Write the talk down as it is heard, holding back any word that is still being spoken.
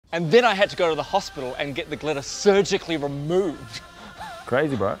And then I had to go to the hospital and get the glitter surgically removed.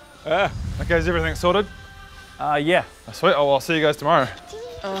 Crazy, bro. Yeah. Okay, is everything sorted? Yeah. Sweet. Oh, well, I'll see you guys tomorrow.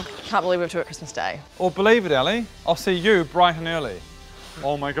 Can't believe we have to do it Christmas Day. Or believe it, Ellie, I'll see you bright and early.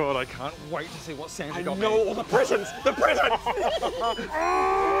 Oh my God, I can't wait to see what Santa got me. I know all the presents! The presents!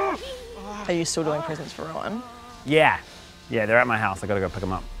 Are you still doing presents for Rowan? Yeah. Yeah, they're at my house. I gotta go pick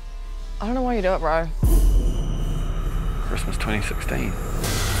them up. I don't know why you do it, bro. Christmas 2016.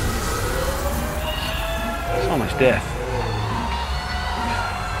 So much death.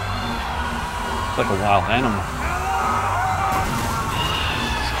 It's like a wild animal.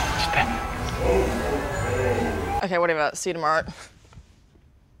 So much death. Okay, whatever. See you tomorrow.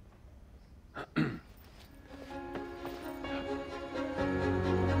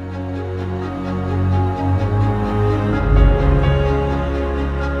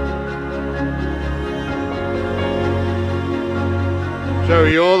 So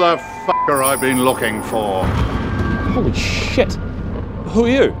you're the fucker I've been looking for. Holy shit. Who are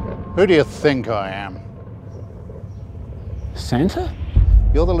you? Who do you think I am? Santa?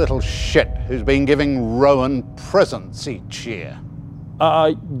 You're the little shit who's been giving Rowan presents each year.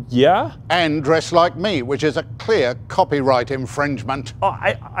 Yeah? And dressed like me, which is a clear copyright infringement. Oh,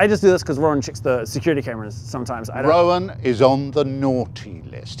 I just do this because Rowan checks the security cameras sometimes. Rowan is on the naughty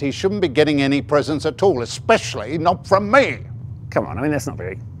list. He shouldn't be getting any presents at all, especially not from me. Come on, I mean, that's not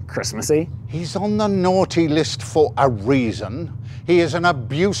very Christmassy. He's on the naughty list for a reason. He is an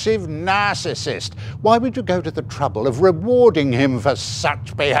abusive narcissist. Why would you go to the trouble of rewarding him for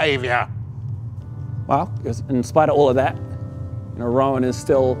such behaviour? Well, in spite of all of that, you know, Rowan is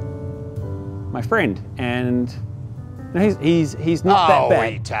still my friend, and you know, he's not that bad. Oh,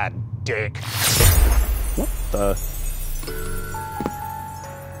 eat a dick. What the?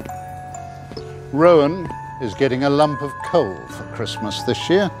 Rowan is getting a lump of coal for Christmas this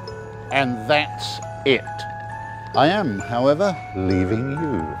year, and that's it. I am, however, leaving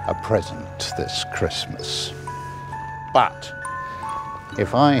you a present this Christmas. But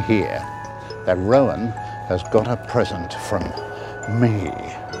if I hear that Rowan has got a present from me,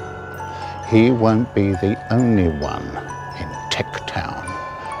 he won't be the only one in Tech Town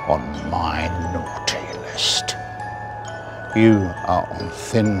on my naughty list. You are on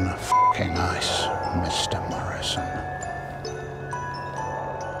thin fucking ice, Mr. Morrison.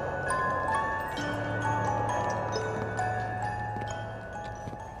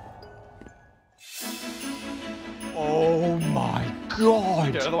 Oh my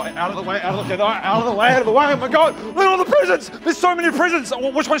God. Get out of the way, out of the way, out of the way, out of the way, out of the way. Oh my God, look at all the presents. There's so many presents.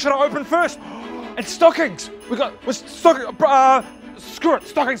 Which one should I open first? And stockings. We're stocking, screw it,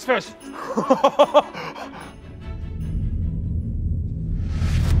 stockings first.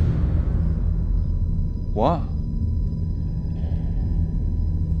 What?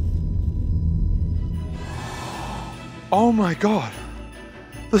 Oh my God,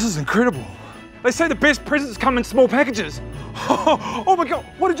 this is incredible. They say the best presents come in small packages. Oh my God,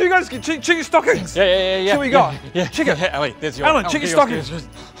 what did you guys get? Check your stockings. Yeah. See what you got. Yeah. Check it. Yeah, wait, there's your Alan, check your stockings.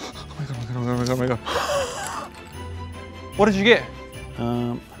 Oh my God. What did you get?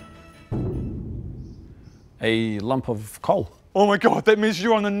 A lump of coal. Oh my God, that means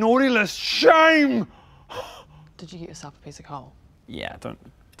you're on the naughty list. Shame. Did you get yourself a piece of coal? Yeah, don't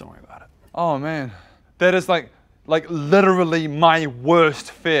worry about it. Oh man, that is like literally my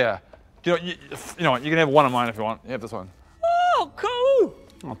worst fear. You know what, you can have one of mine if you want. You have this one. Oh, cool!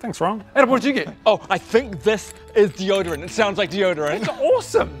 Oh, thanks, Ron. Adam, what did you get? Oh, I think this is deodorant. It sounds like deodorant. It's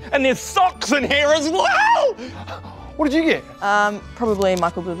awesome. And there's socks in here as well! What did you get? Probably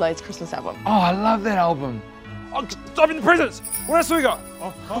Michael Bublé's Christmas album. Oh, I love that album. Oh, open the presents. What else do we got?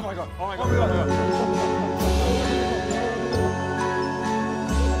 Oh my God, oh my God, oh my God.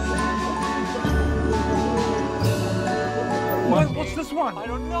 What's this one? I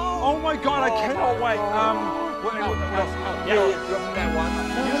don't know. Oh my God, I cannot wait. What else? Yeah, that one.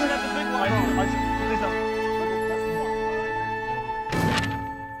 You should have the big one.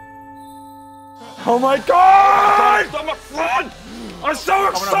 Oh my God! I'm a front! I'm so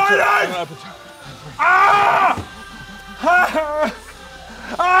excited! Ah!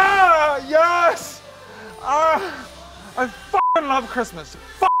 Ah! Yes! Ah! I fucking love Christmas.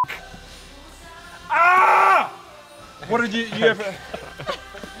 Fuck! Ah! What did you have?